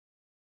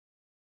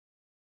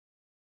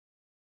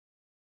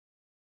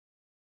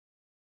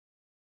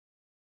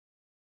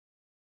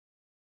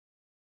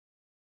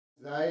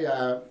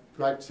Today,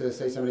 great to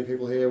see so many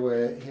people here.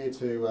 We're here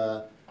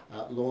to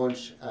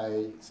launch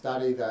a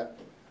study that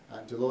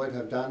Deloitte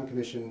have done,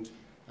 commissioned,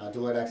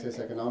 Deloitte Access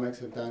Economics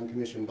have done,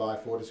 commissioned by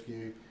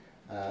Fortescue.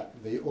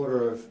 The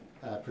order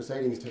of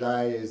proceedings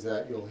today is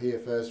that you'll hear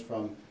first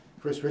from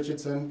Chris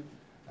Richardson,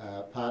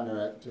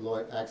 partner at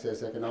Deloitte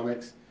Access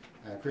Economics.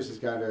 Chris is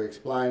going to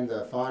explain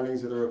the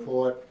findings of the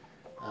report,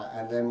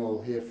 and then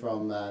we'll hear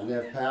from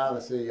Nev Power,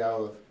 the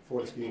CEO of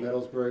Fortescue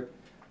Metals Group.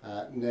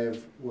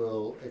 Nev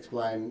will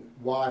explain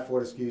why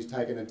Fortescue's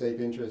taken a deep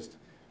interest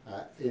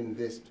in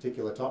this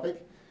particular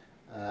topic,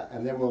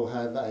 and then we'll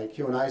have a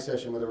Q&A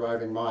session with a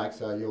roving mic,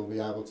 so you'll be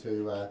able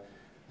to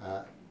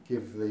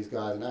give these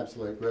guys an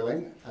absolute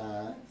grilling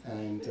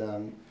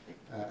and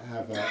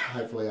have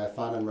hopefully a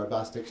fun and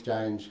robust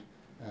exchange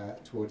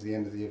towards the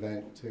end of the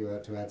event to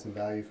add some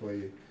value for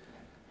you.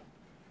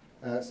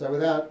 So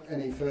without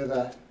any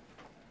further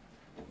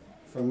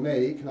from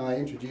me, can I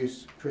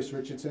introduce Chris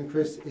Richardson.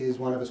 Chris is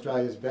one of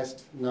Australia's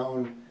best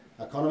known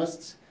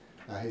economists.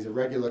 He's a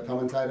regular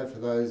commentator for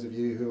those of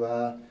you who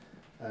are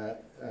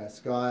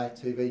Sky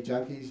TV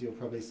junkies. You'll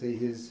probably see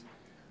his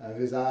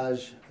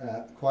visage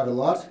quite a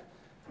lot.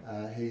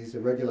 He's a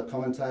regular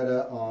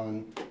commentator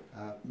on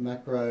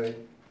macro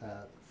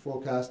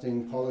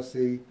forecasting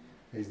policy.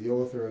 He's the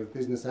author of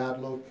Business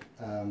Outlook.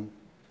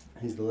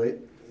 He's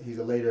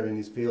a leader in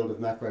his field of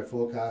macro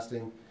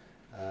forecasting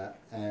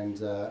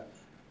and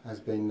has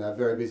been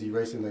very busy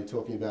recently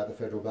talking about the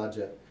federal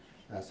budget.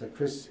 So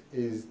Chris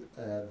is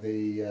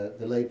the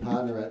lead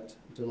partner at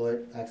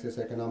Deloitte Access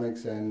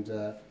Economics, and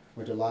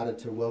we're delighted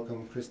to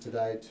welcome Chris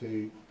today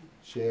to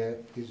share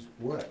his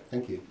work.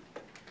 Thank you.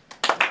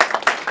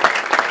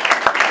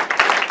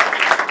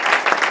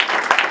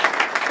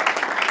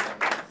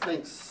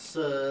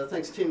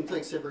 Thanks Tim,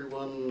 thanks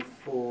everyone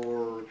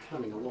for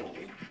coming along.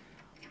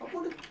 I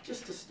wanted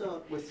just to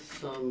start with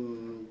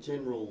some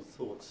general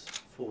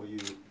thoughts for you,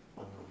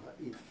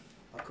 if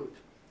I could.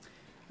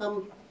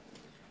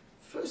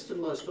 First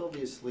and most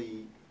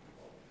obviously,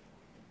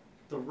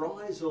 the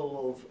rise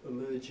of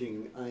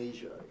emerging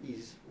Asia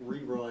is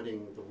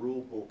rewriting the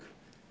rule book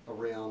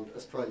around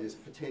Australia's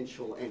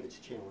potential and its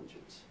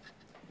challenges.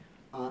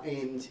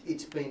 And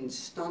it's been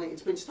stunning.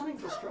 It's been stunning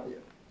for Australia,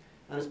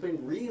 and it's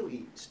been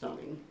really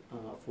stunning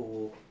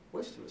for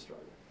Western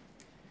Australia.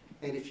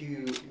 And if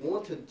you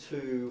wanted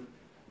to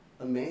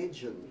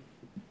imagine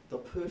the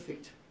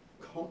perfect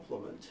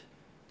complement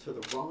to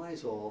the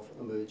rise of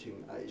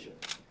emerging Asia,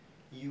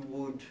 you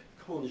would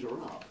conjure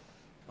up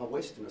a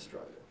Western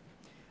Australia.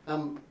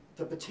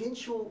 The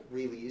potential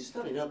really is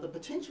stunning. Now, the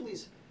potential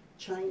is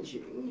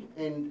changing,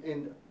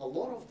 and a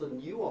lot of the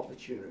new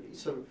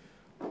opportunities. So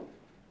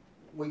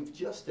we've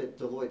just at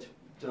Deloitte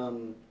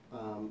done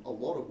a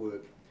lot of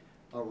work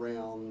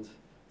around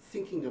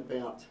thinking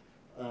about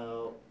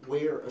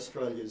where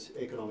Australia's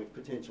economic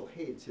potential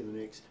heads in the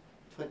next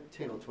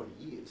 10 or 20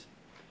 years.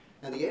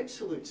 And the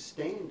absolute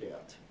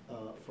standout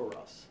for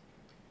us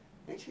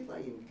actually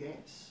lay in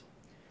gas.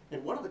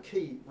 And one of the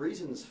key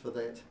reasons for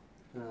that,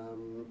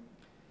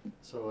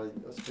 so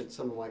I spent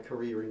some of my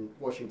career in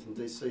Washington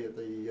DC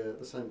at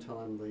the same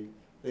time the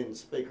then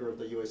Speaker of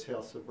the US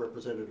House of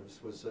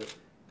Representatives was a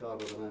guy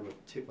by the name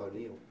of Tip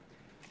O'Neill.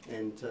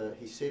 And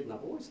he said, and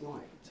I've always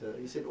liked,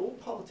 he said, all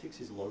politics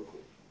is local.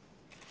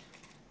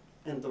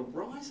 And the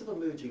rise of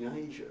emerging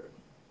Asia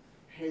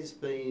has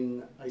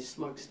been a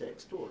smokestack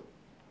story.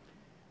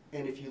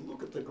 And if you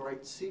look at the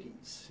great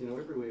cities, you know,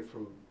 everywhere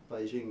from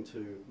Beijing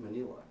to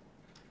Manila,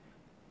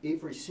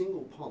 every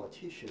single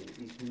politician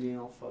is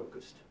now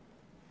focused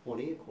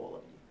on air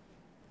quality.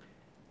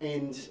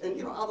 And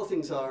you know, other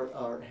things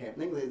are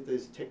happening.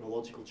 There's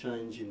technological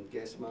change in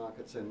gas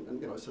markets,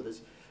 and you know, so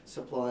there's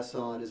supply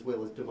side as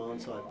well as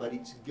demand side, but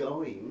it's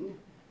going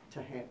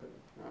to happen.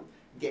 Right?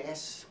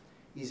 Gas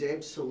is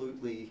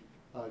absolutely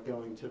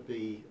going to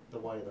be the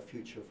way of the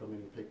future for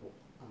many people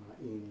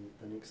in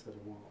the next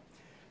little while.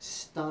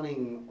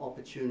 Stunning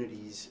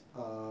opportunities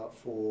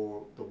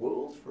for the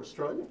world, for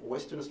Australia, for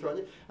Western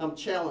Australia.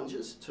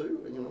 Challenges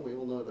too, you know, we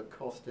all know the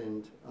cost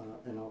and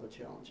other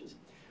challenges.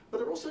 But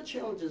there are also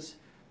challenges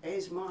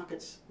as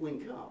markets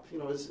link up. You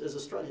know, as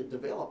Australia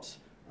develops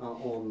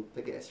on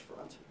the gas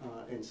front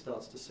and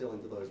starts to sell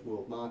into those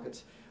world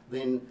markets,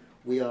 then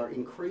we are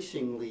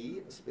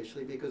increasingly,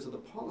 especially because of the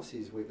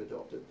policies we've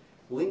adopted,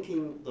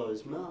 linking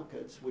those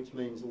markets, which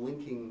means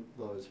linking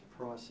those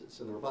prices.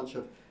 And there are a bunch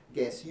of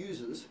gas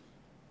users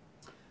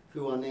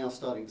who are now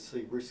starting to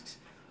see risks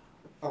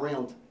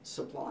around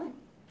supply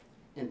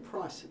and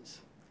prices.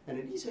 And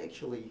it is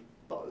actually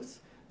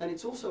both. And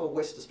it's also a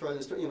West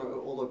Australian story, you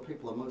know, although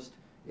people are most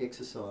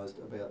exercised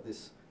about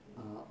this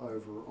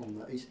over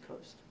on the East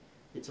Coast.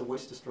 It's a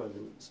West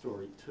Australian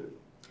story too.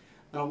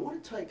 Now I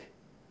want to take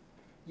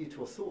you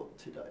to a thought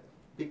today,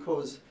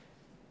 because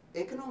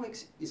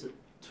economics is a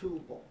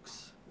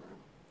toolbox.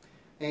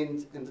 Right?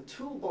 And the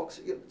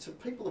toolbox, so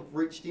people have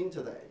reached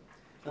into that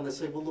and they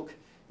say, well look,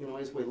 you know,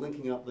 as we're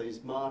linking up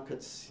these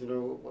markets, you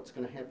know, what's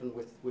going to happen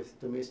with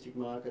domestic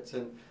markets,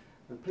 and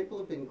people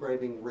have been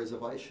grabbing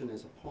reservation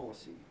as a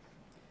policy.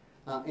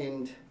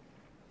 And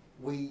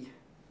we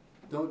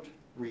don't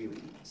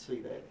really see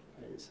that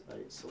as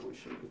a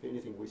solution. If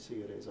anything, we see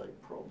it as a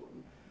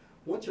problem.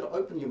 I want you to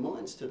open your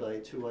minds today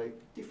to a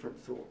different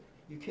thought.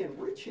 You can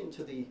reach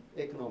into the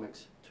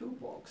economics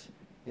toolbox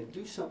and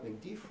do something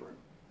different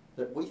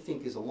that we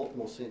think is a lot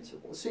more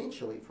sensible,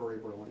 essentially for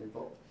everyone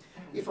involved.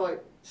 If I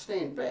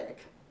stand back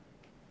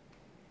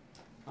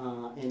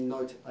and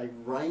note a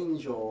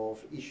range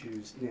of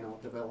issues now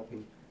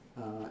developing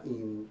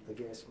in the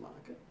gas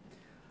market,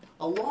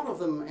 a lot of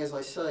them, as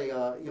I say,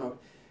 are,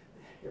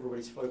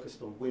 everybody's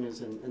focused on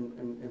winners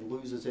and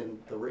losers and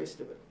the rest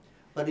of it.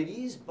 But it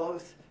is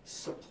both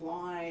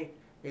supply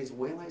as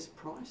well as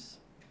price.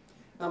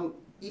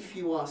 If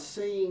you are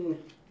seeing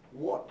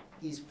what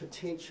is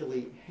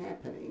potentially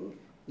happening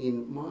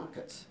in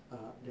markets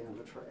down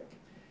the track,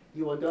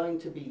 you are going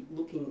to be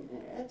looking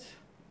at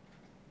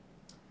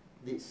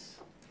this.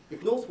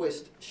 If North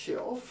West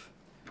Shelf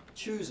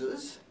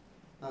chooses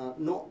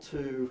not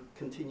to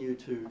continue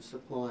to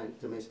supply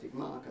domestic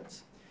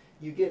markets,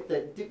 you get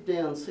that dip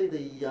down. See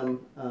the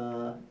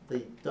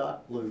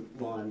dark blue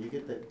line. You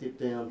get that dip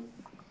down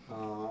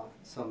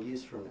some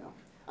years from now,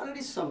 and it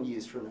is some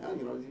years from now.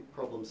 The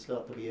problems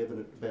start to be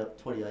evident about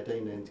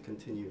 2018 and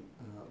continue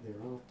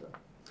thereafter.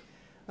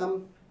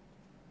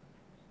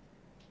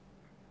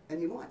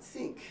 And you might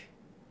think,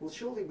 well,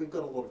 surely we've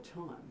got a lot of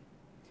time.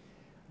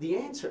 The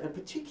answer, and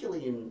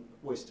particularly in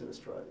Western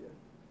Australia,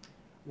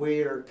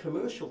 where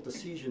commercial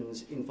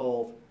decisions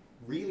involve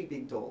really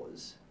big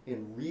dollars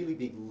and really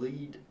big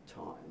lead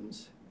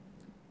times,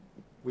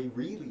 we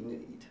really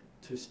need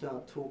to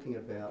start talking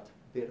about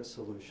better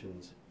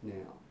solutions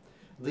now.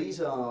 These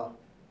are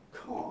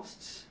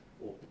costs,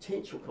 or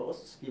potential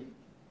costs, given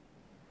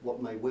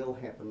what may well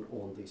happen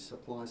on the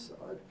supply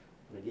side.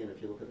 And again,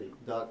 if you look at the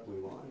dark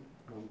blue line,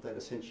 that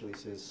essentially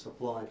says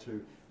supply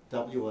to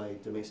WA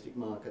domestic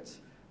markets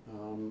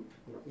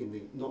in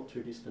the not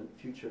too distant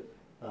future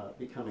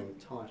becoming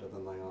tighter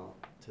than they are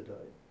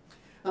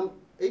today.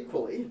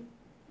 Equally,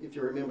 if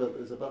you remember,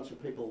 there's a bunch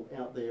of people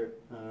out there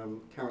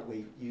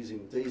currently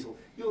using diesel.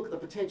 You look at the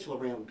potential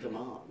around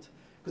demand,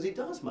 because it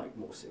does make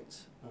more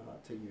sense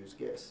to use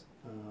gas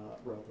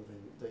rather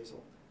than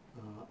diesel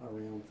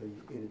around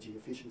the energy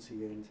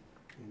efficiency and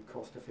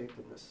cost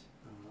effectiveness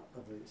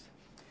of these.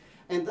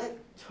 And that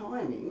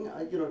timing,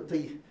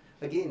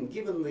 again,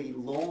 given the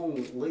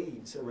long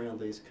leads around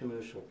these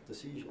commercial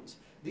decisions,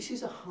 this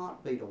is a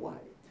heartbeat away.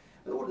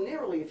 And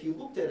ordinarily, if you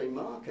looked at a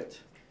market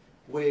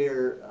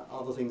where,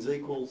 other things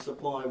equal,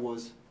 supply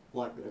was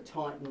likely to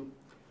tighten,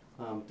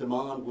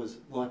 demand was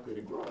likely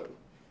to grow,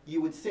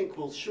 you would think,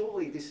 well,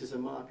 surely this is a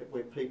market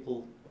where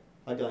people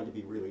are going to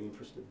be really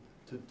interested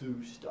to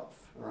do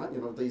stuff, all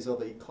right? These are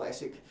the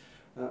classic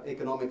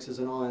economics as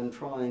an iron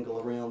triangle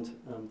around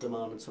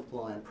demand and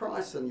supply and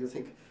price, and you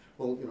think,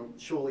 well,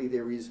 surely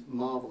there is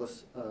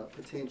marvellous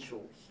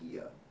potential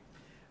here.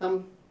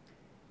 And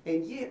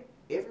yet,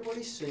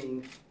 everybody's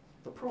seeing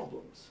the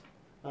problems.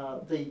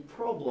 The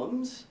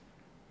problems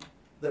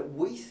that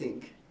we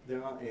think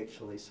there are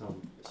actually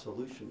some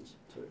solutions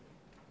to.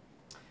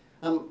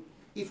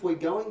 If we're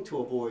going to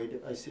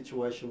avoid a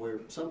situation where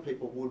some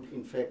people would,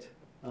 in fact,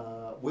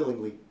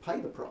 willingly pay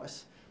the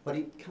price, but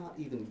it can't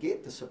even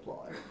get the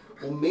supply,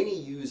 or many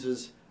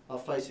users are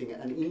facing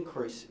an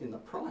increase in the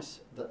price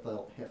that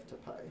they'll have to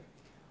pay,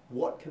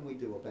 what can we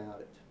do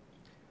about it?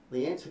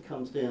 The answer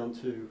comes down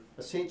to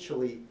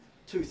essentially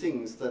two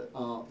things that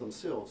are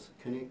themselves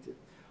connected.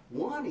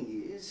 One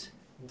is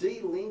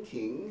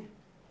delinking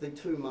the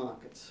two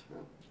markets.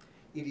 Right?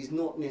 It is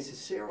not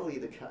necessarily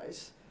the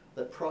case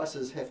that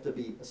prices have to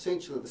be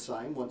essentially the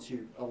same once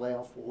you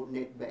allow for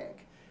net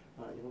back,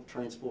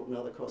 transport and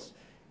other costs.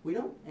 We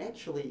don't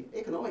actually,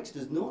 economics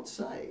does not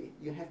say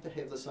you have to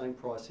have the same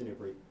price in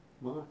every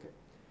market.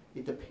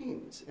 It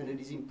depends, and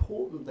it is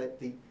important that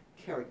the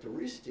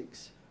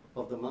characteristics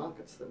of the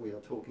markets that we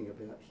are talking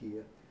about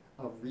here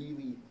are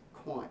really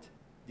quite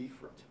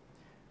different.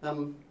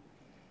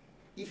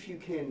 If you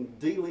can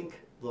delink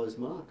those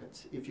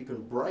markets, if you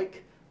can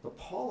break the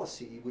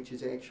policy which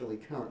is actually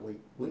currently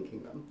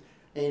linking them,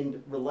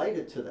 and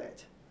related to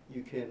that,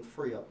 you can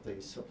free up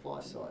the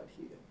supply side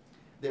here.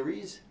 There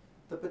is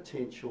the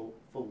potential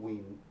for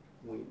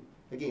win-win.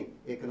 Again,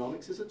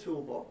 economics is a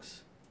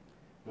toolbox.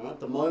 At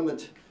the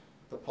moment,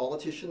 the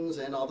politicians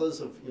and others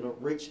have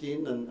reached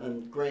in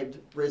and grabbed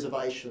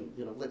reservation,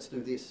 let's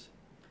do this.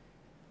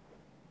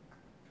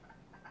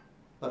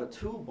 But a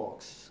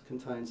toolbox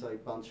contains a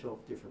bunch of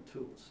different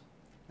tools.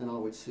 And I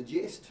would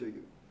suggest to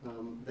you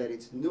that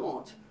it's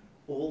not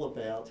all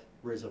about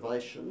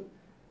reservation.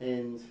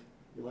 And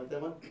you like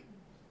that one?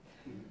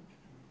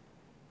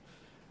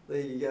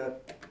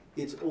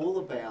 It's all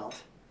about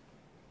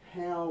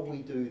how we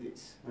do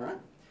this, all right?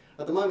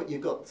 At the moment,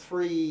 you've got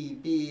three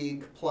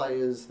big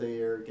players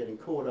there getting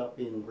caught up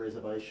in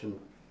reservation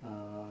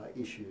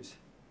issues.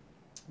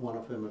 One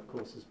of whom, of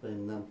course, has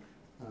been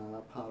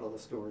part of the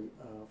story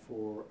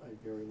for a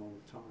very long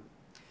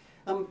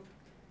time.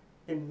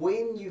 And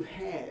when you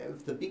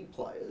have the big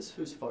players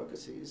whose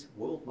focus is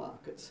world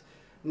markets,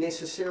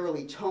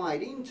 necessarily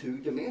tied into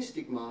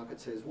domestic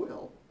markets as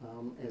well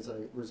as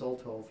a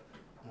result of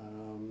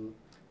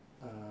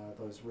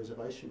those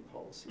reservation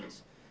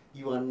policies.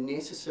 You are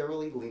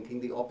necessarily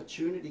linking the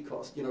opportunity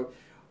cost. You know,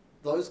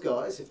 those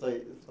guys, if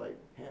they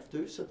have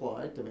to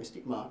supply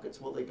domestic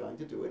markets, well, they're going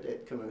to do it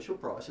at commercial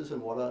prices,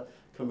 and what are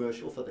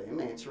commercial for them?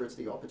 Answer, it's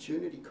the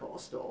opportunity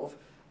cost of,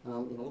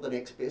 you know, the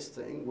next best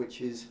thing,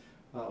 which is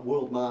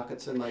world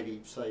markets and maybe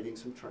saving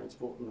some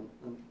transport and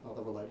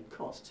other related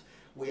costs.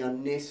 We are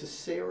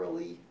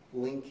necessarily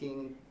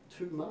linking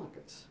two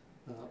markets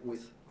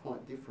with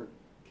quite different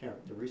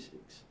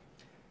characteristics.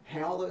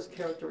 How are those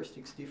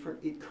characteristics different?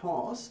 It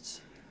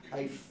costs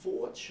a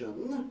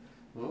fortune,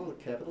 well,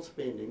 the capital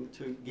spending,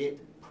 to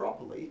get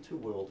properly to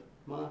world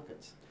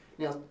markets.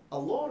 Now, a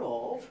lot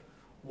of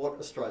what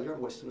Australia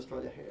and Western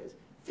Australia has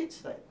fits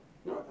that.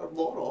 You know, a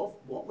lot of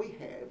what we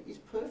have is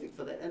perfect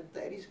for that, and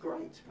that is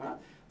great. Right?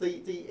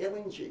 The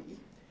LNG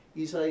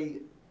is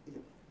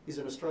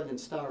an Australian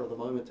star of the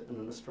moment and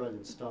an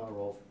Australian star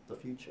of the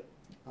future,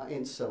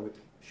 and so it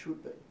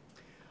should be.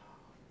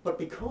 But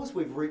because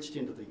we've reached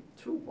into the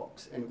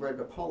toolbox and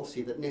grabbed a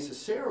policy that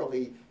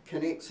necessarily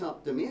connects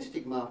up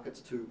domestic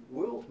markets to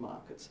world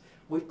markets,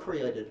 we've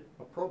created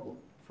a problem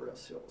for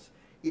ourselves.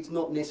 It's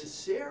not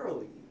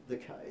necessarily the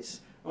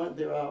case. Right?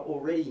 There are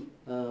already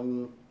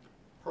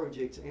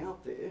projects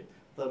out there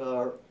that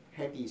are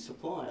happy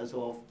suppliers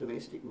of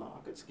domestic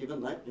markets, given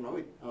that, you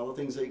know, other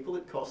things equal,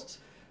 it costs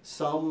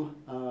some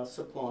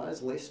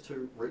suppliers less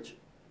to reach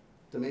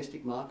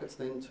domestic markets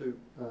than to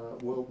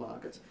world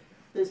markets.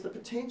 There's the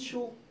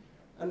potential,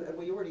 and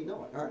we already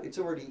know it, right? It's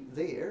already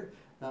there.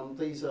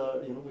 These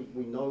are, you know,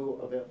 we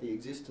know about the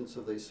existence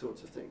of these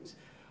sorts of things.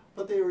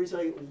 But there is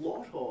a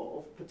lot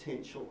of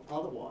potential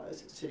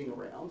otherwise sitting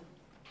around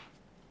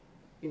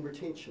in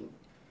retention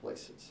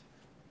leases.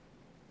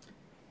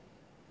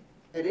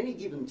 At any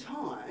given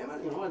time,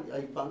 you know,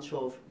 a bunch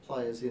of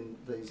players in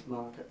these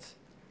markets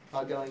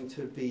are going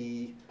to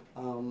be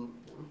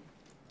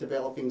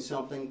developing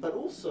something, but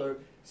also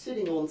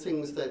sitting on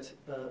things that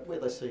where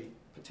they see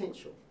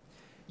potential.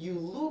 You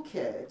look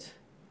at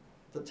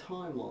the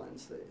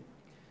timelines there.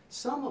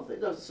 Some of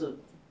them,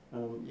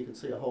 you can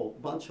see a whole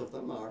bunch of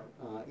them are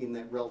in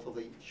that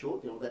relatively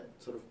short, you know, that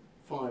sort of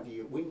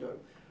 5-year window.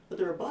 But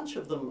there are a bunch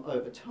of them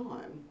over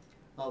time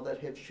that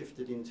have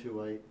shifted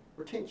into a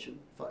retention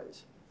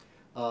phase.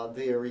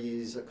 There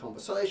is a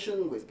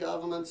conversation with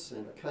governments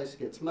and a case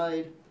gets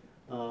made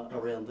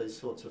around these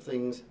sorts of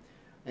things,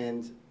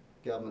 and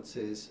government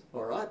says,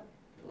 all right,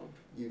 well,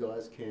 you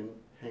guys can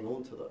hang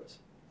on to those.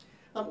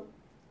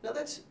 Now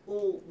that's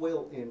all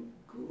well and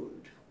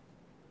good,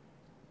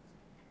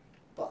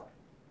 but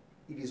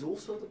it is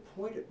also the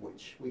point at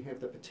which we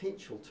have the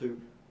potential to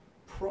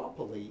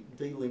properly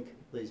de-link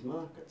these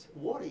markets.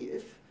 What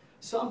if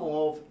some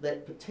of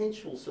that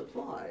potential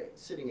supply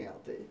sitting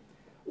out there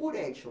would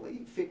actually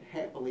fit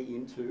happily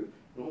into,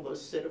 you know,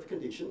 those set of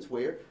conditions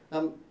where,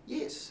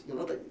 yes, you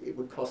know, it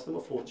would cost them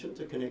a fortune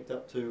to connect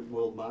up to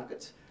world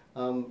markets.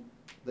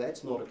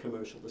 That's not a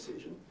commercial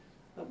decision.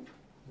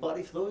 But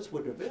if those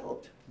were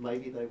developed,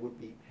 maybe they would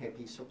be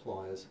happy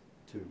suppliers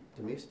to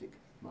domestic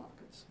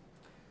markets.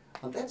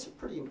 And that's a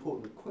pretty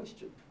important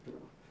question. You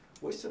know,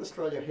 Western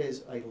Australia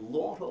has a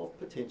lot of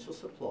potential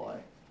supply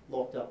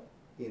locked up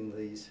in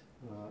these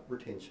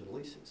retention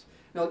leases.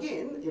 Now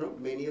again, you know,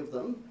 many of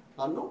them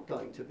are not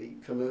going to be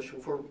commercial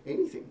for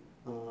anything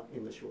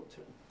in the short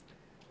term.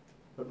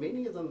 But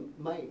many of them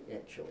may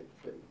actually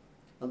be.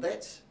 And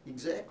that's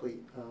exactly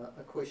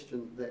a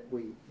question that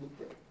we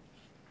looked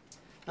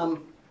at.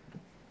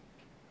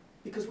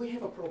 Because we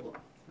have a problem.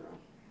 Right?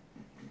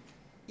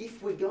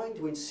 If we're going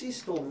to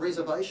insist on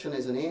reservation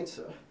as an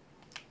answer,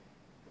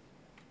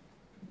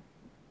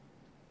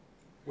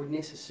 we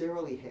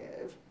necessarily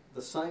have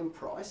the same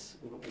price,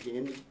 you know,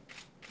 again,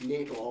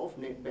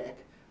 net back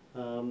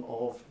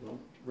of, you know,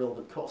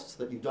 relevant costs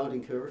that you don't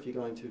incur if you're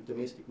going to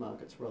domestic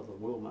markets rather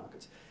than world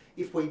markets.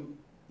 If we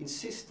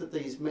insist that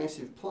these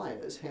massive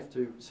players have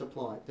to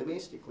supply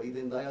domestically,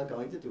 then they are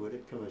going to do it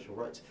at commercial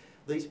rates.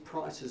 These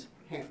prices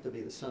have to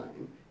be the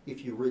same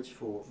if you reach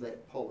for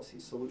that policy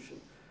solution.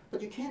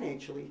 But you can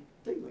actually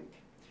de-link.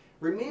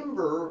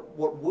 Remember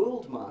what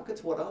world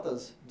markets, what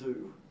others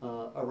do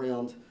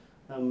around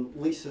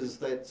leases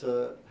that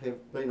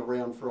have been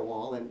around for a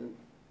while and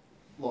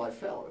lie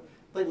fallow.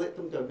 They let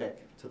them go back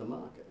to the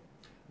market.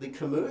 The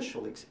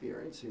commercial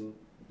experience in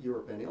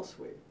Europe and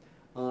elsewhere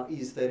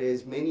is that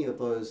as many of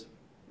those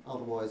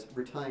otherwise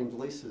retained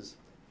leases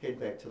head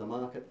back to the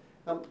market,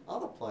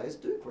 other players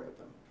do grab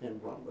them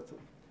and run with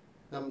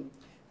them.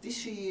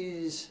 This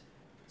is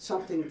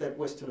something that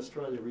Western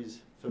Australia is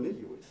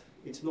familiar with.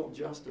 It's not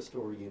just a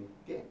story in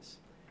gas.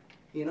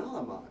 In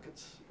other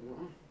markets, you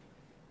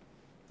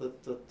know,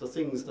 the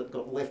things that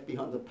got left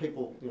behind, the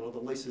people, you know, the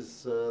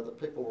leases that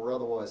people were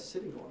otherwise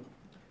sitting on,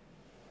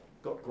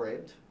 got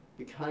grabbed,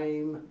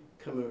 became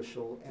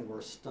commercial, and were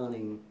a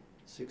stunning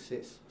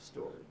success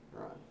story.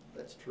 Right?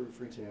 That's true,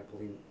 for example,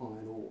 in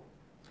iron ore.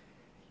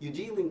 You're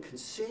dealing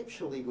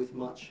conceptually with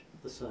much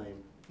the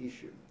same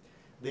issue.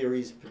 there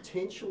is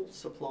potential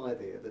supply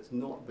there that's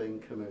not being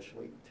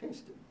commercially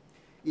tested.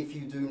 If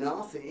you do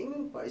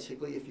nothing,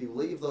 basically, if you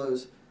leave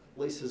those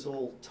leases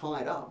all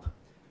tied up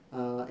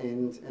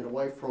and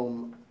away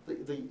from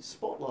the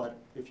spotlight,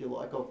 if you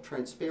like, of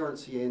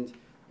transparency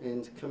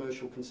and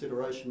commercial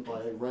consideration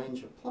by a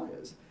range of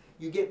players,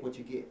 you get what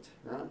you get,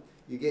 right?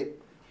 You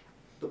get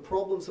the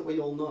problems that we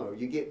all know.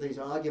 You get these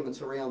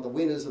arguments around the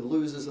winners and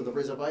losers of the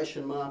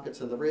reservation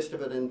markets and the rest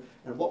of it, and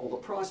what will the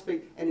price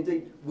be, and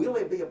indeed, will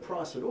there be a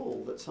price at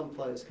all that some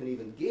players can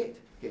even get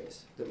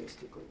gas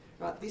domestically?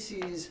 Right? This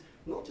is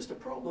not just a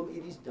problem,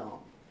 it is dumb.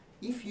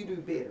 If you do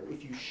better,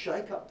 if you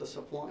shake up the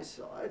supply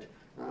side,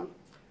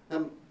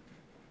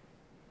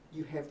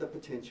 you have the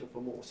potential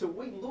for more. So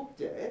we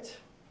looked at,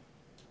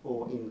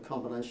 or in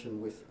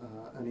combination with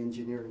an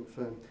engineering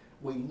firm,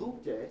 we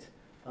looked at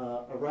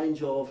a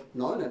range of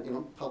known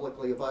and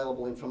publicly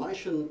available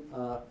information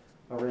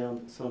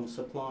around some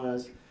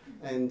suppliers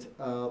and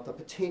the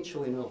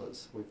potential in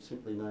others. We've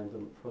simply named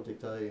them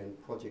Project A and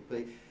Project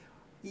B.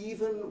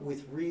 Even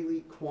with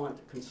really quite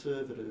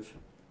conservative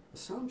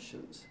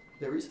assumptions,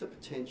 there is the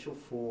potential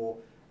for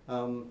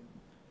a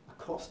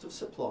cost of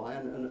supply,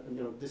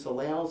 and this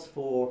allows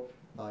for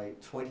a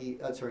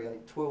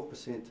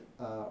 12%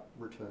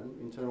 return,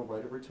 internal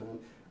rate of return.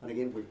 And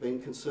again, we've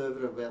been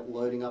conservative about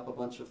loading up a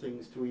bunch of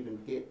things to even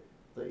get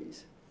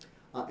these.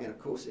 And of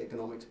course,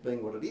 economics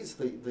being what it is,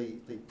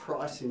 the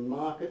price in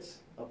markets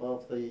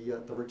above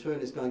the return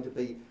is going to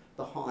be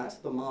the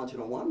highest, the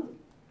marginal one.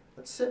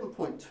 At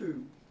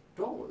 $7.2,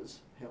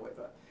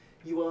 however,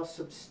 you are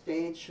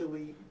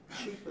substantially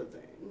cheaper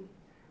than,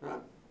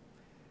 right?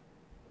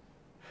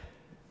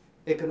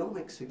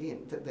 Economics,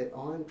 again, that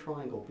iron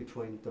triangle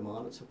between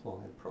demand and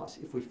supply and price.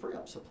 If we free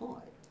up supply,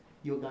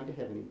 you're going to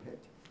have an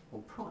impact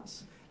on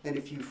price. And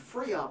if you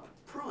free up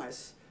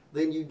price,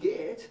 then you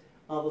get,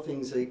 other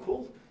things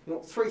equal,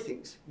 three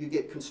things. You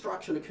get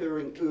construction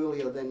occurring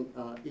earlier than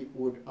it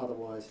would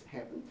otherwise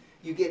happen.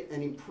 You get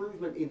an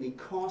improvement in the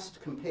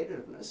cost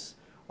competitiveness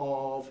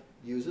of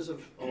users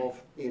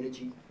of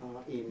energy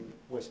in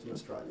Western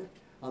Australia.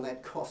 And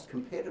that cost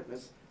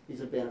competitiveness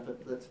is a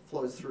benefit that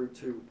flows through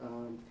to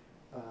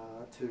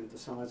the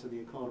size of the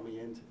economy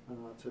and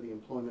to the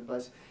employment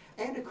base.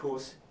 And of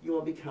course, you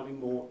are becoming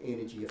more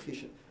energy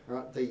efficient.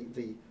 Right?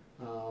 The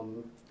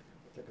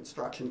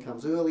construction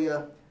comes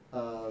earlier,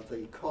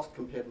 the cost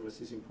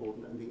competitiveness is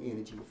important, and the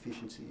energy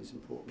efficiency is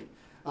important.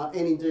 And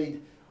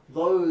indeed,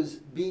 those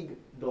big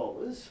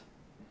dollars,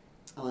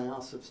 and they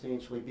are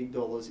substantially big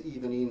dollars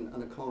even in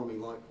an economy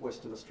like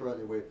Western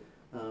Australia, where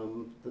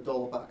the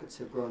dollar buckets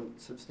have grown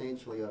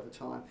substantially over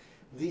time.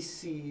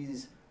 This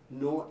is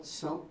not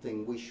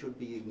something we should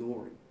be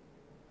ignoring.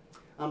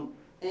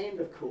 And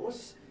of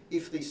course,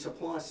 if the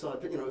supply side,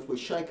 if we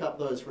shake up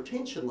those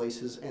retention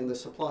leases and the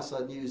supply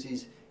side news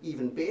is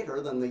even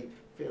better than the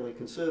fairly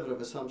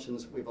conservative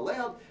assumptions we've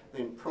allowed,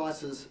 then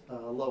prices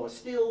are lower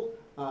still,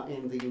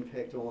 and the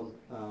impact on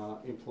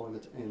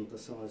employment and the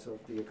size of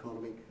the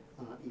economy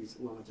is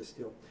larger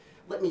still.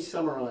 Let me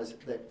summarise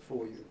that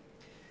for you.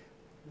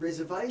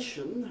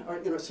 Reservation,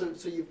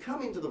 so you've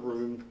come into the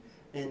room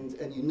and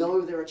you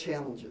know there are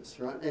challenges,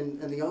 right?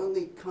 And the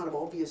only kind of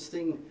obvious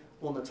thing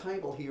on the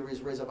table here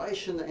is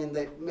reservation and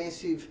that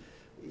massive,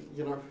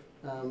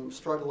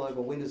 struggle over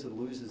winners and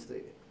losers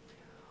there.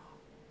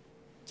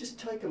 Just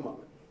take a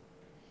moment.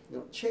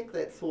 Check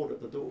that thought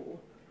at the door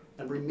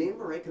and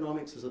remember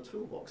economics as a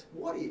toolbox.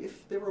 What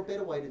if there were a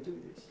better way to do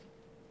this?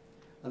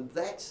 And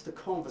that's the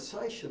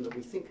conversation that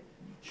we think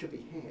should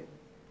be had.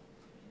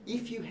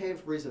 If you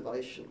have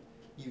reservation,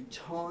 you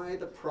tie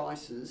the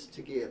prices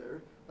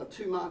together of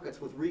two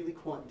markets with really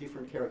quite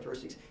different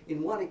characteristics.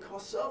 In one, it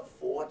costs a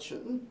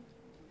fortune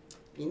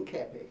in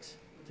CapEx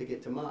to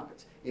get to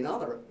markets. In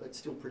other, it's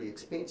still pretty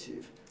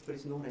expensive, but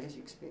it's not as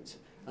expensive.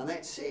 And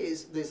that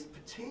says there's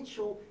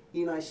potential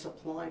in a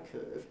supply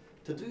curve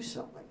to do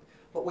something.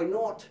 But we're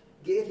not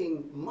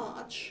getting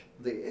much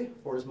there,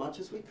 or as much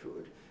as we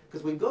could,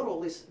 because we've got all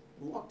this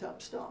locked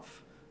up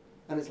stuff.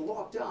 And it's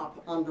locked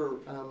up under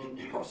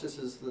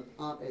processes that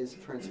aren't as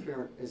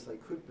transparent as they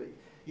could be.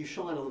 You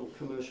shine a little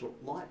commercial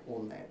light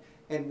on that.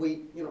 And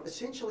we,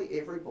 essentially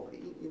everybody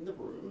in the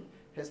room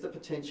has the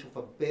potential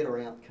for better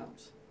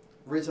outcomes.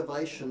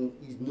 Reservation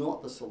is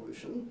not the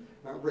solution.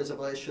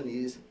 Reservation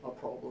is a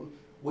problem.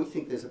 We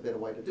think there's a better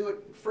way to do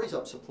it. It frees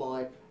up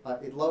supply,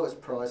 it lowers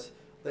price.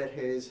 That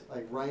has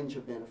a range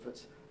of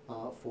benefits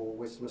for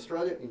Western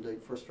Australia,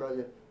 indeed for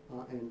Australia,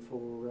 and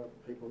for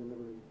people in the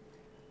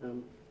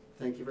room.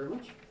 Thank you very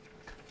much.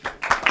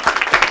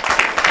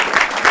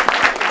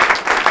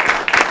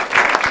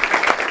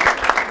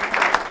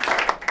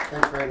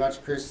 Thanks very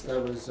much, Chris.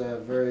 That was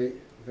very,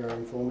 very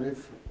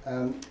informative.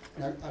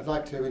 I'd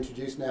like to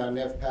introduce now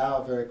Nev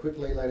Power very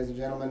quickly, ladies and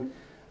gentlemen.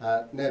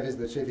 Nev is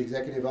the Chief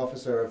Executive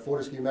Officer of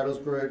Fortescue Metals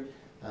Group.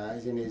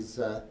 He's in his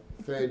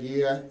third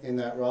year in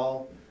that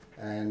role,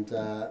 and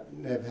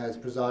Nev has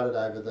presided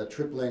over the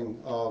tripling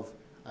of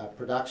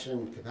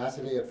production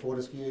capacity at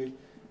Fortescue,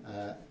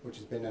 which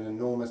has been an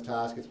enormous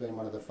task. It's been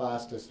one of the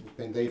fastest, it's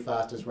been the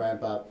fastest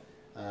ramp up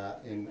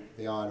in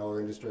the iron ore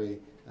industry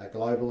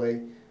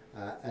globally.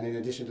 And in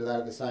addition to that,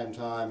 at the same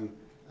time,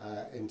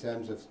 in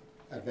terms of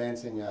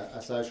advancing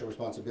a social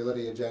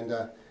responsibility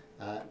agenda,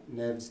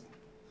 NEV's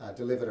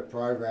delivered a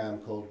program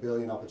called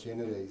Billion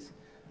Opportunities,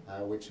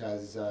 which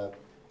has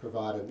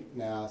provided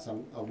now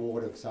some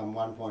award of some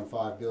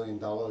 $1.5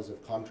 billion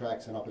of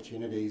contracts and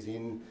opportunities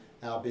in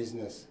our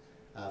business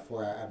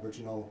for our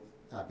Aboriginal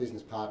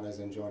business partners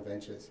and joint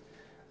ventures.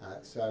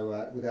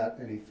 So without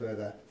any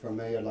further from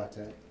me, I'd like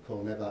to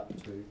call Nev up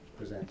to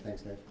present.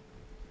 Thanks, Nev.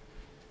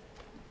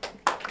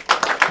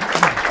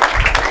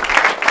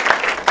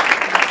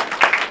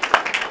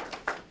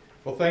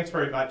 Well, thanks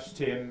very much,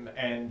 Tim,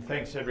 and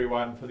thanks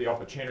everyone for the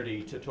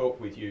opportunity to talk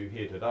with you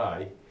here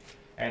today.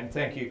 And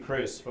thank you,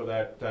 Chris, for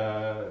that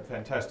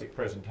fantastic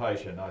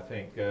presentation. I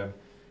think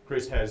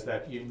Chris has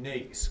that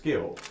unique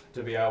skill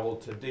to be able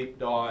to deep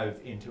dive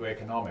into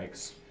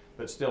economics,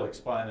 but still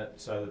explain it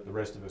so that the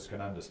rest of us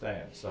can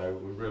understand. So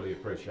we really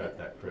appreciate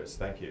that, Chris.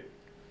 Thank you.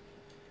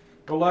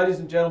 Well, ladies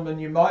and gentlemen,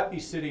 you might be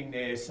sitting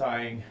there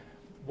saying,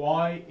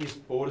 why is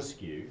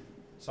Fortescue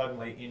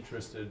suddenly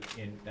interested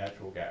in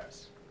natural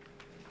gas?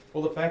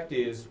 Well, the fact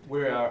is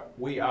we are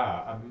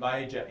a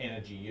major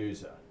energy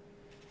user,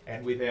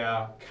 and with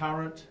our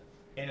current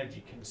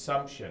energy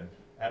consumption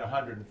at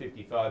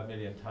 155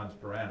 million tonnes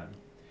per annum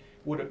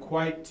would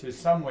equate to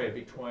somewhere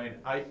between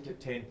 8 to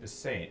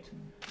 10%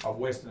 of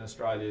Western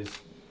Australia's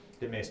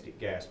domestic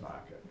gas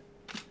market.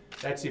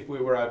 That's if we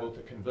were able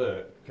to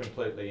convert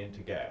completely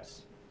into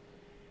gas.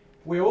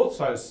 We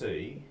also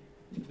see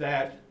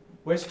that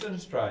Western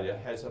Australia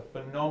has a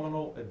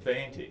phenomenal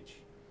advantage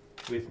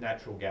with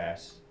natural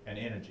gas and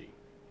energy,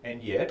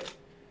 and yet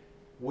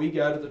we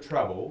go to the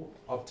trouble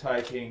of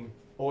taking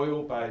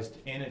oil-based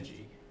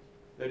energy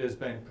that has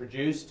been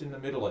produced in the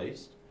Middle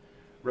East,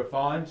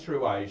 refined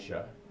through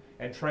Asia,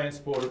 and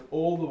transported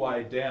all the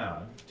way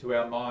down to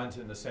our mines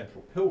in the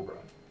Central Pilbara,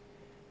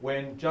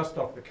 when just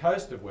off the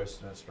coast of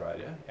Western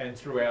Australia and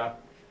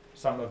throughout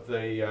some of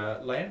the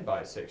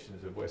land-based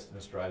sections of Western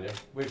Australia,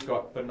 we've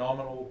got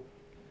phenomenal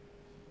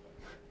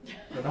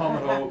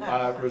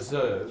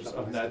reserves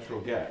of natural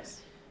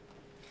gas.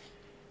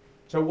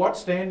 So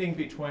what's standing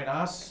between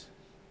us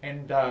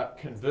and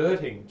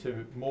converting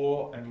to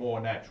more and more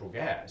natural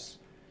gas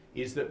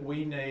is that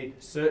we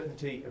need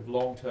certainty of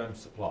long-term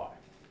supply.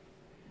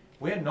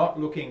 We're not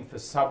looking for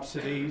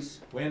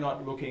subsidies, we're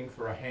not looking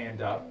for a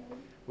hand up,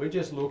 we're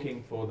just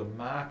looking for the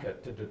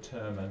market to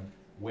determine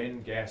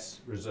when gas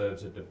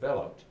reserves are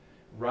developed,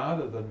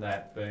 rather than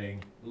that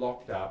being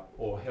locked up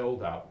or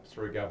held up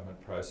through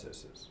government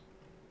processes.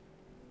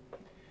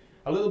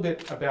 A little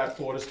bit about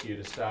Fortescue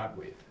to start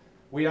with.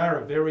 We are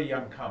a very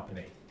young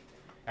company.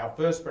 Our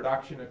first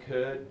production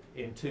occurred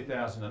in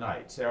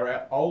 2008, so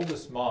our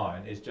oldest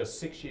mine is just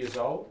 6 years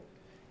old,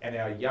 and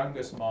our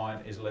youngest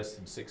mine is less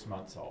than 6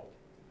 months old.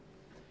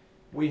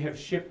 We have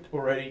shipped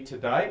already to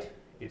date.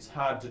 It's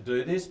hard to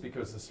do this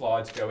because the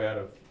slides go out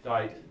of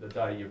date the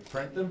day you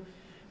print them,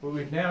 but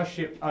we've now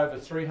shipped over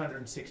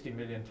 360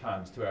 million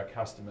tonnes to our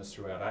customers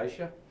throughout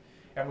Asia,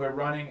 and we're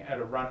running at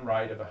a run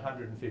rate of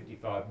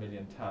 155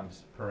 million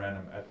tonnes per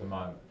annum at the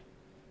moment.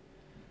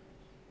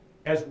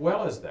 As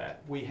well as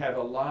that, we have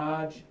a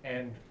large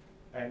and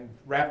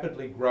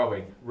rapidly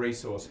growing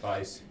resource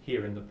base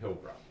here in the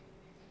Pilbara.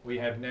 We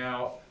have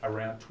now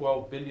around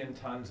 12 billion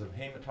tonnes of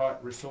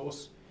hematite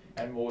resource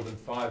and more than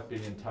 5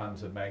 billion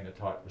tonnes of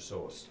magnetite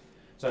resource.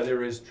 So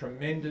there is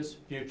tremendous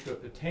future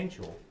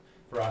potential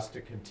for us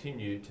to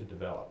continue to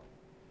develop.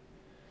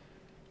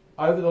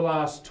 Over the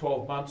last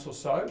 12 months or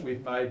so,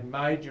 we've made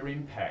major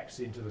impacts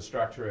into the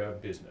structure of our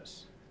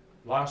business.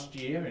 Last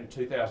year, in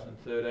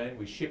 2013,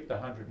 we shipped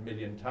 100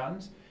 million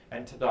tonnes,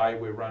 and today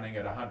we're running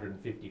at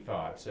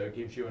 155, so it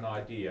gives you an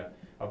idea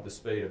of the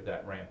speed of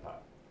that ramp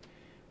up.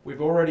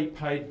 We've already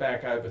paid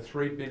back over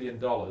 $3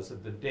 billion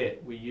of the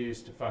debt we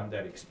used to fund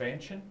that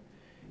expansion,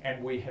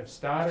 and we have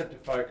started to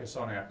focus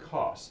on our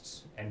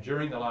costs, and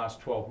during the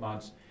last 12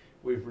 months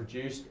we've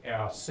reduced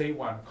our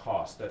C1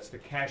 cost, that's the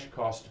cash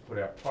cost to put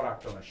our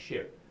product on a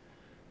ship,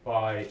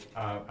 by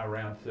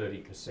around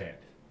 30%.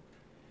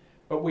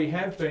 But we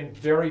have been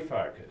very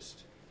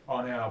focused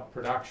on our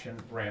production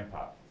ramp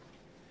up,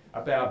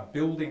 about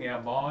building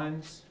our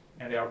mines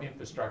and our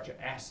infrastructure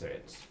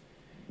assets,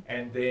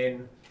 and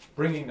then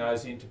bringing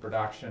those into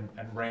production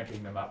and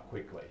ramping them up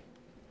quickly.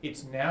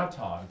 It's now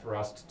time for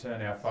us to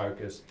turn our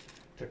focus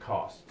to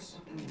costs.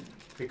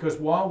 Because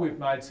while we've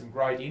made some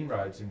great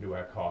inroads into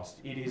our costs,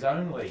 it is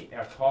only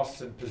our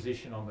costs and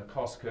position on the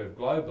cost curve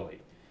globally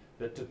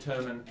that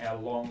determine our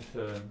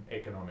long-term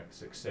economic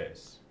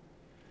success.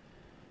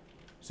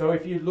 So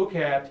if you look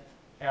at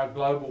our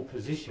global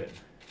position,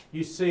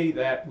 you see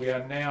that we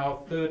are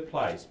now third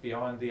place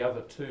behind the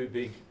other two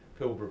big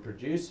Pilbara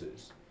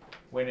producers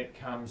when it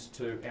comes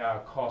to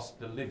our cost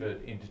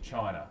delivered into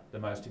China, the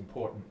most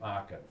important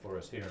market for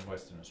us here in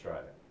Western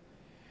Australia.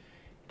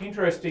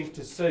 Interesting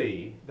to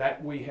see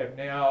that we have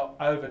now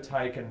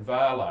overtaken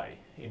Vale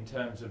in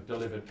terms of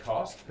delivered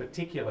cost,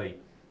 particularly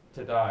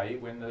today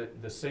when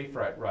the sea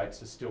freight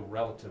rates are still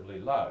relatively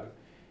low,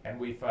 and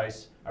we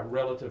face a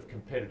relative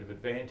competitive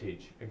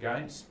advantage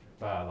against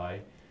Vale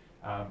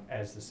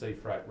as the sea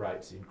freight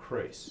rates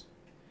increase.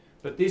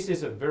 But this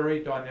is a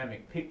very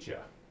dynamic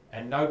picture,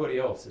 and nobody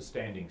else is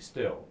standing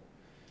still.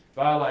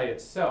 Vale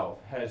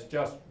itself has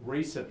just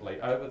recently,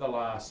 over the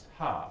last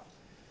half,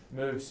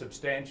 moved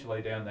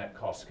substantially down that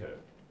cost curve.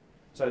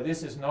 So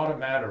this is not a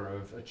matter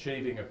of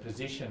achieving a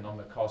position on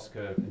the cost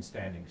curve and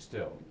standing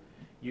still.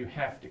 You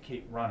have to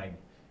keep running,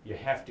 you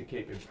have to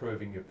keep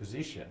improving your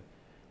position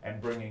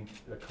and bringing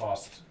the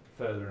costs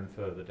further and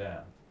further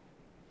down.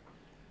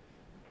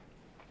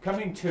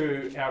 Coming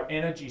to our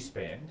energy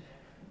spend,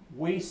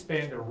 we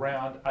spend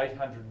around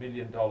 $800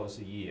 million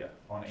a year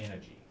on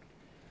energy,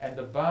 and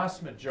the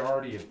vast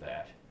majority of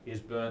that is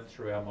burnt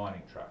through our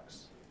mining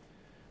trucks.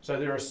 So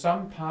there are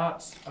some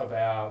parts of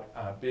our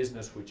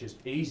business which is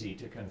easy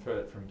to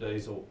convert from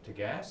diesel to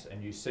gas,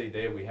 and you see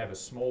there we have a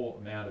small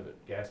amount of it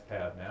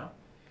gas-powered now.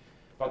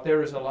 But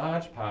there is a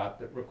large part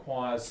that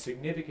requires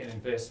significant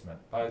investment,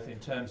 both in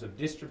terms of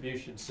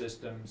distribution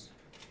systems,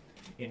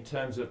 in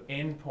terms of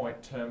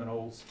endpoint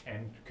terminals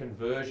and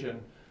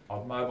conversion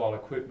of mobile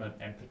equipment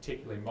and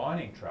particularly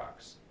mining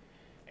trucks.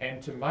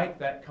 And to make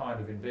that kind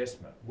of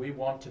investment, we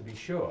want to be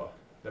sure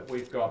that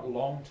we've got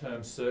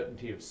long-term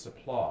certainty of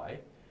supply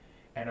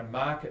and a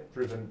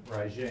market-driven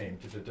regime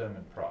to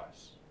determine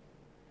price.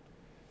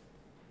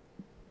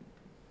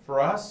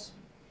 For us,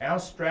 our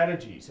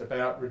strategies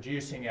about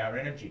reducing our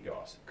energy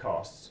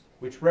costs,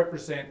 which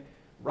represent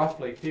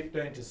roughly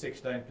 15 to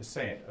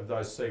 16% of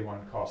those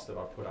C1 costs that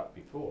I put up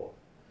before,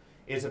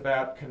 is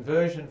about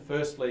conversion,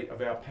 firstly,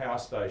 of our power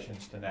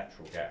stations to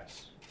natural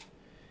gas,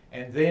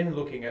 and then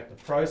looking at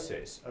the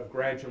process of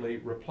gradually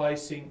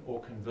replacing or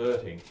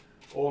converting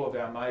all of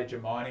our major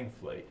mining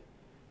fleet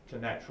to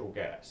natural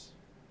gas.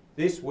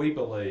 This, we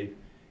believe,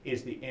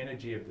 is the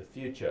energy of the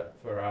future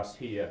for us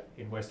here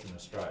in Western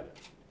Australia.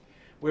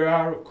 We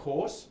are, of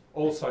course,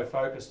 also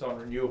focused on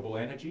renewable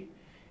energy,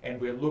 and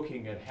we're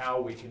looking at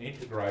how we can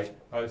integrate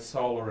both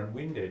solar and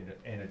wind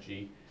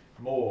energy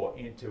more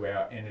into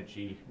our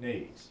energy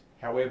needs.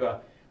 However,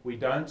 we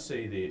don't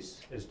see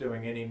this as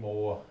doing any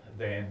more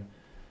than,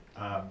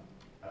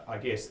 I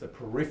guess, the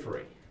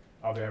periphery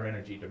of our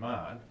energy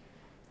demand,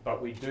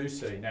 but we do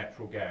see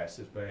natural gas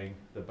as being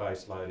the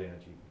base load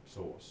energy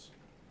source.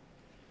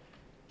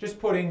 Just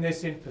putting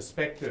this in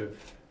perspective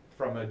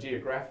from a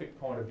geographic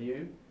point of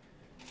view,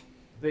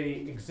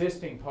 the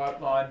existing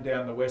pipeline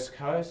down the west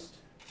coast,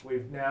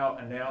 we've now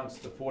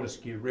announced the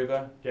Fortescue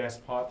River gas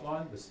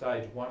pipeline, the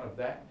stage 1 of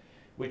that,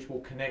 which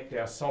will connect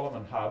our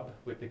Solomon hub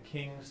with the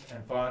Kings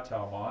and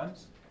Firetail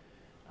mines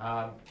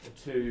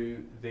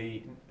to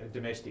the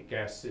domestic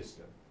gas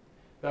system.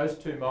 Those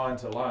two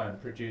mines alone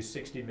produce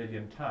 60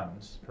 million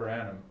tonnes per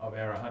annum of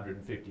our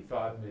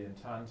 155 million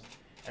tonnes,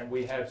 and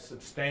we have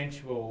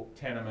substantial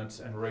tenements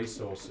and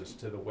resources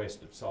to the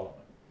west of Solomon.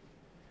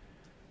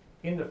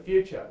 In the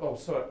future,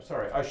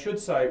 I should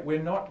say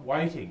we're not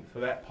waiting for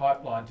that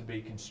pipeline to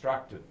be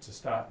constructed to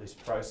start this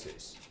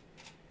process.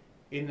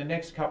 In the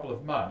next couple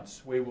of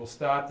months, we will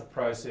start the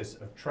process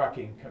of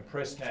trucking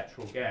compressed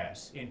natural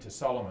gas into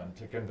Solomon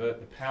to convert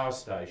the power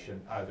station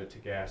over to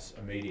gas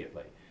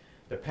immediately.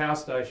 The power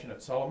station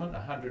at Solomon, a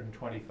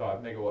 125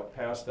 megawatt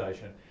power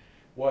station,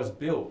 was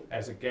built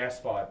as a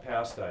gas-fired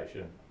power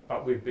station,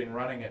 but we've been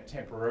running it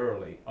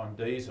temporarily on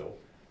diesel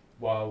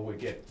while we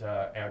get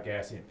our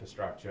gas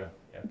infrastructure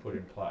put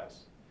in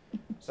place.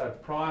 So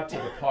prior to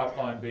the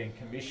pipeline being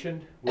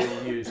commissioned,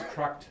 we'll use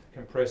trucked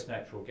compressed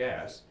natural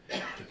gas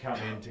to come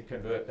in to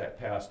convert that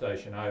power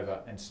station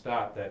over and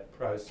start that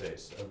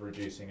process of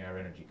reducing our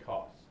energy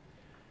costs.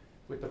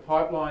 With the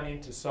pipeline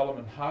into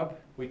Solomon Hub,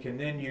 we can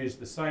then use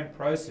the same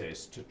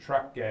process to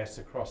truck gas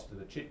across to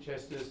the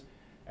Chichesters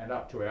and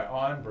up to our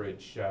Iron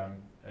Bridge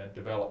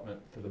development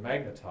for the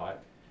magnetite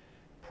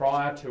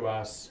prior to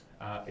us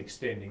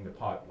extending the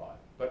pipeline.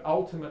 But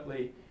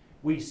ultimately,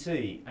 we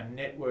see a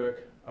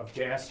network of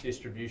gas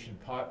distribution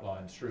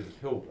pipelines through the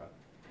Pilbara,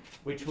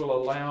 which will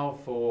allow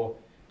for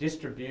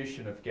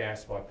distribution of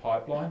gas by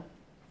pipeline,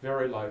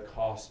 very low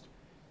cost,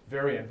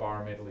 very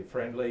environmentally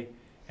friendly,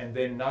 and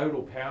then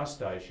nodal power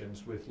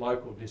stations with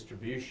local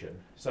distribution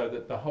so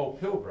that the whole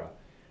Pilbara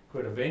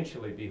could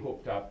eventually be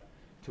hooked up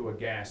to a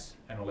gas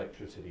and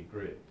electricity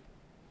grid.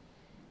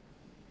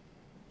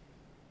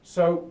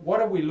 So what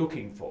are we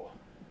looking for?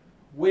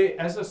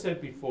 As I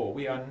said before,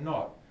 we are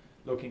not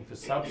looking for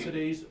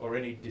subsidies or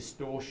any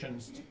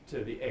distortions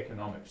to the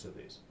economics of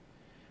this.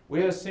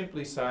 We are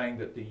simply saying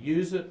that the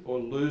use it or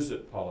lose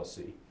it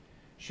policy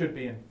should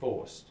be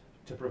enforced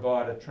to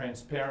provide a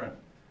transparent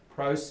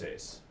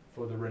process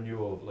for the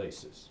renewal of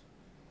leases.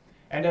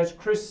 And as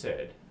Chris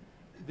said,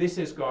 this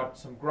has got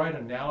some great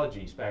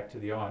analogies back to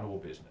the iron ore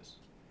business.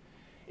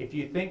 If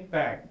you think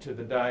back to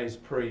the days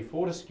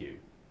pre-Fortescue,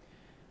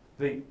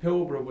 the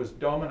Pilbara was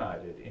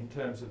dominated in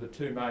terms of the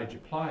two major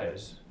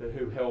players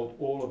who held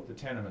all of the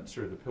tenements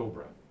through the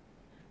Pilbara.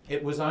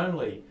 It was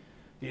only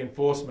the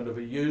enforcement of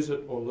a use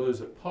it or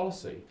lose it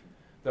policy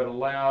that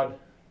allowed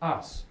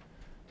us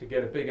to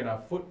get a big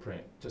enough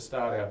footprint to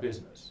start our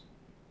business.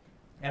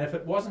 And if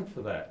it wasn't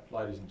for that,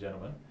 ladies and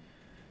gentlemen,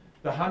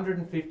 the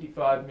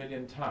 155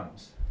 million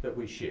tonnes that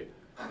we ship,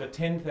 the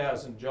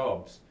 10,000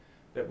 jobs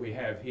that we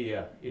have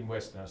here in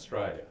Western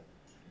Australia,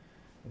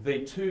 the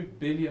 $2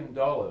 billion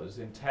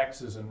in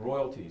taxes and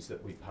royalties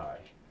that we pay,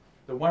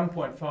 the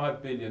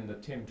 1.5 billion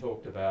that Tim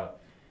talked about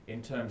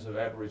in terms of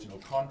Aboriginal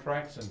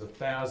contracts and the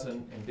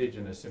 1,000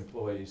 Indigenous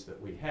employees that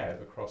we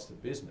have across the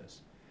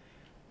business,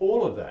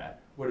 all of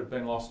that would have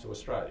been lost to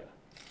Australia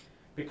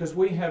because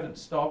we haven't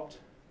stopped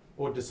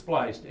or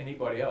displaced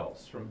anybody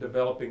else from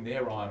developing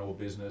their iron ore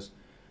business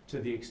to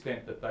the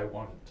extent that they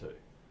wanted to.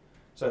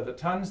 So the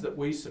tonnes that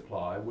we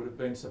supply would have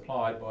been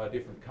supplied by a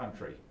different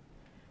country,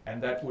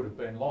 and that would have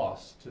been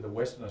lost to the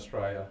Western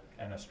Australia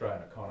and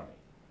Australian economy.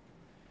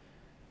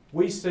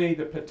 We see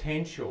the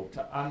potential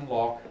to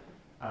unlock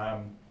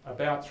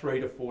about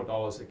 $3 to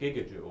 $4 a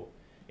gigajoule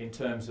in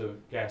terms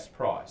of gas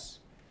price.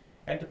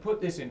 And to put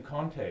this in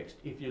context,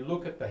 if you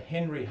look at the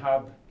Henry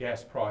Hub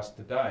gas price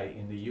today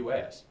in the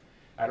US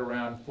at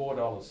around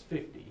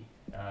 $4.50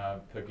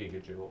 per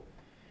gigajoule,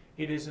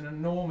 it is an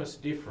enormous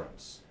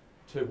difference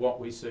to what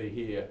we see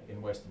here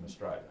in Western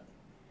Australia.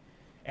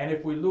 And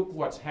if we look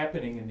what's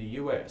happening in the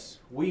US,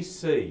 we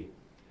see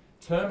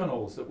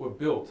terminals that were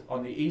built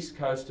on the east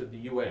coast of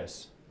the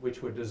US,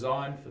 which were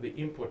designed for the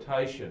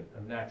importation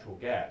of natural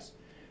gas,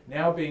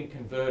 now being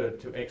converted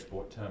to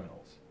export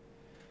terminals.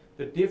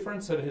 The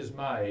difference it has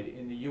made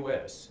in the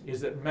US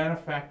is that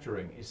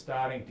manufacturing is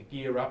starting to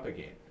gear up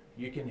again.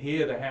 You can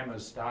hear the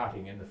hammers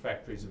starting in the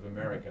factories of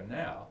America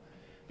now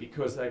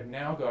because they've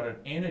now got an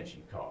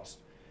energy cost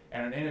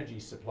and an energy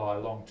supply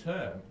long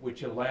term,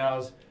 which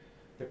allows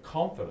the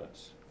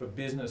confidence for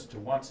business to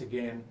once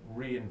again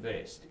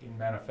reinvest in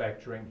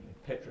manufacturing,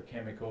 in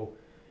petrochemical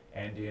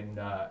and in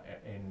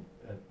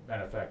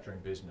manufacturing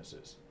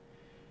businesses.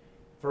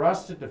 For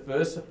us to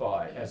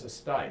diversify as a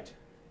state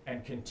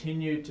and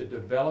continue to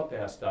develop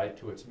our state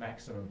to its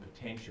maximum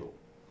potential,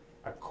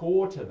 a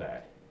core to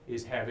that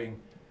is having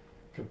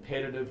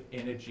competitive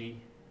energy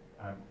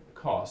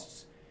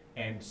costs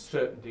and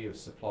certainty of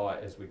supply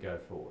as we go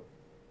forward.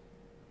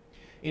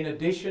 In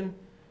addition,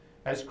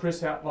 as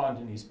Chris outlined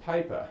in his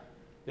paper,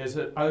 there's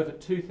over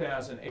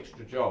 2,000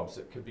 extra jobs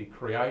that could be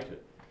created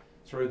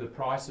through the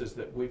prices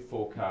that we've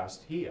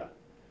forecast here,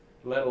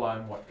 let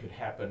alone what could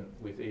happen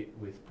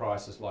with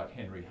prices like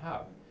Henry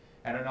Hub,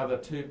 and another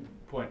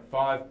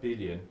 2.5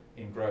 billion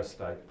in gross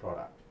state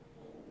product.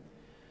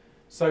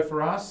 So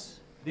for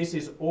us, this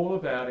is all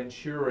about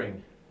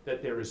ensuring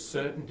that there is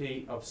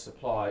certainty of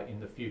supply in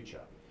the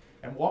future.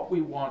 And what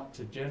we want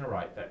to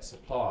generate that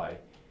supply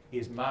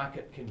is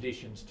market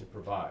conditions to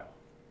prevail.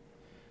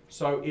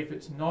 So if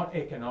it's not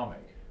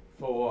economic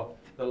for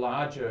the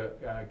larger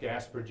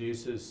gas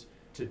producers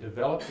to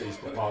develop these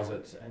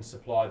deposits and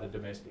supply the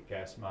domestic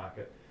gas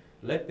market,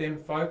 let them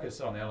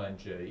focus on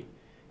LNG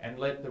and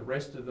let the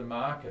rest of the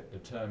market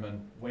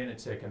determine when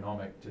it's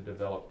economic to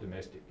develop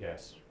domestic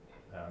gas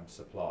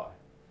supply.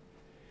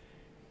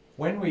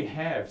 When we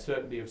have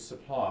certainty of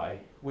supply,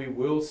 we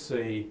will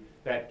see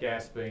that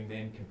gas being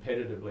then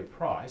competitively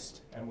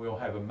priced, and we'll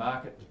have a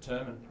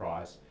market-determined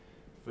price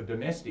for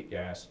domestic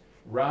gas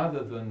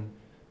rather than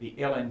the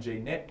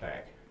LNG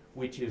netback,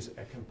 which is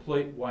a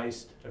complete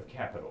waste of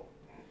capital.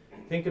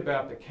 Think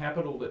about the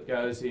capital that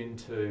goes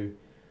into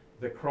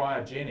the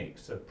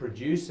cryogenics of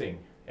producing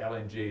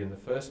LNG in the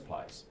first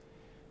place,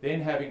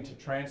 then having to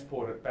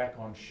transport it back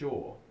on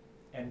shore,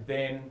 and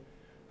then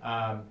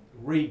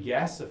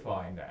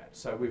regasifying that.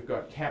 So we've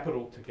got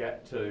capital to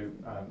get to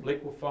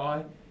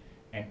liquefy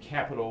and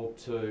capital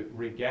to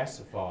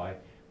regasify,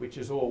 which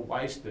is all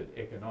wasted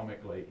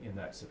economically in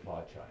that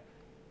supply chain.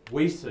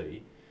 We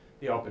see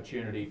the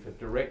opportunity for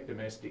direct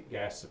domestic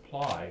gas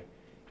supply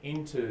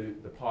into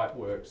the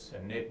pipeworks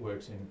and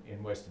networks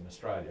in Western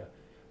Australia,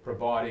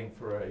 providing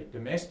for a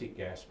domestic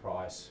gas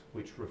price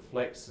which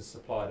reflects the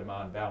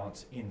supply-demand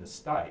balance in the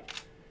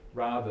state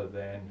rather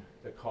than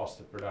the cost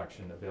of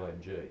production of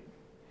LNG.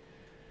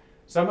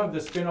 Some of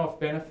the spin-off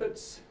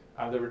benefits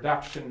are the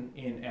reduction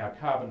in our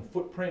carbon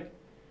footprint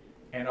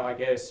and, I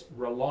guess,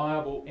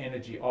 reliable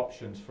energy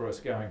options for us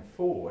going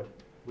forward,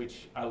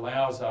 which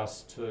allows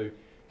us to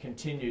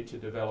continue to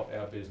develop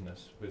our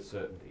business with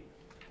certainty.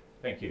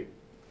 Thank you.